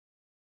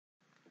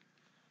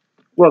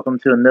Welcome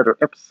to another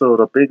episode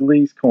of Big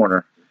Lee's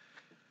Corner.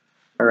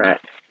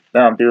 Alright,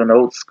 now I'm doing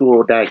old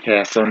school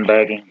diecast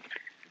unbagging.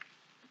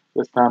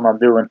 This time I'm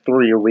doing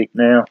 3 a week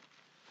now.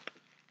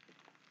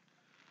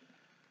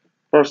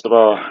 First of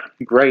all,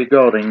 Gray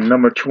Golding,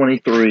 number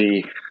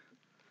 23.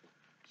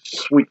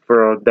 Sweet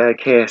for a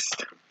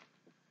diecast.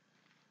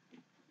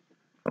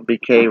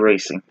 BK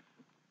Racing.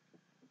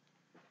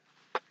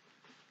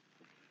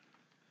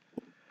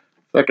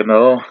 Second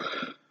of all,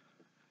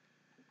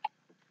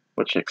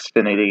 which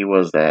Xfinity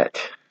was that?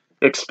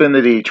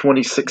 Xfinity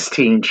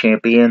 2016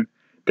 champion,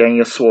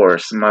 Daniel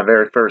Suarez. My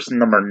very first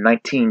number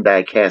 19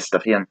 diecast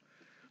of him.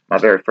 My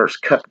very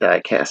first cut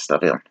diecast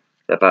of him,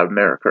 if I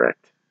remember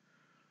correct.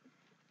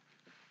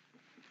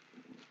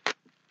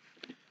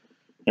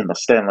 In the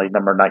Stanley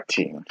number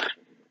 19.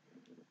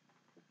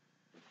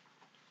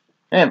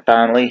 And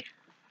finally,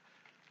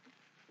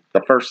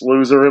 the first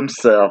loser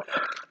himself,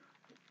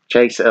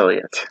 Chase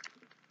Elliott.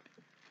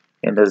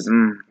 In his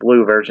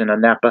blue version of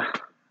Napa.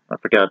 I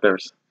forgot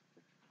there's...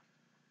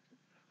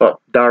 well,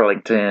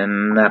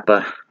 Darlington,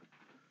 Napa.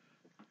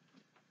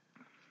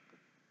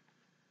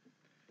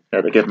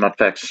 Had to get my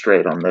facts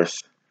straight on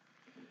this.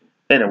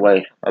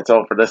 Anyway, that's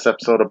all for this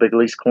episode of Big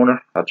Lee's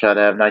Corner. I'll try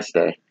to have a nice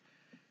day.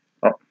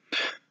 Oh,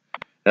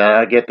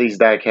 I get these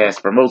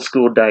diecasts from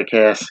OldSkool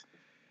Diecast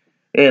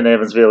in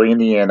Evansville,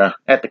 Indiana,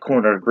 at the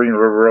corner of Green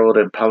River Road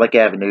and Pollock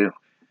Avenue,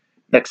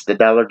 next to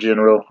Dollar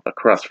General,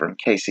 across from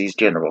Casey's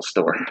General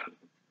Store.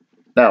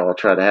 Now I'll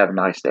try to have a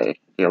nice day.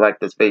 If you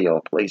like this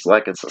video, please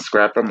like and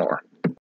subscribe for more.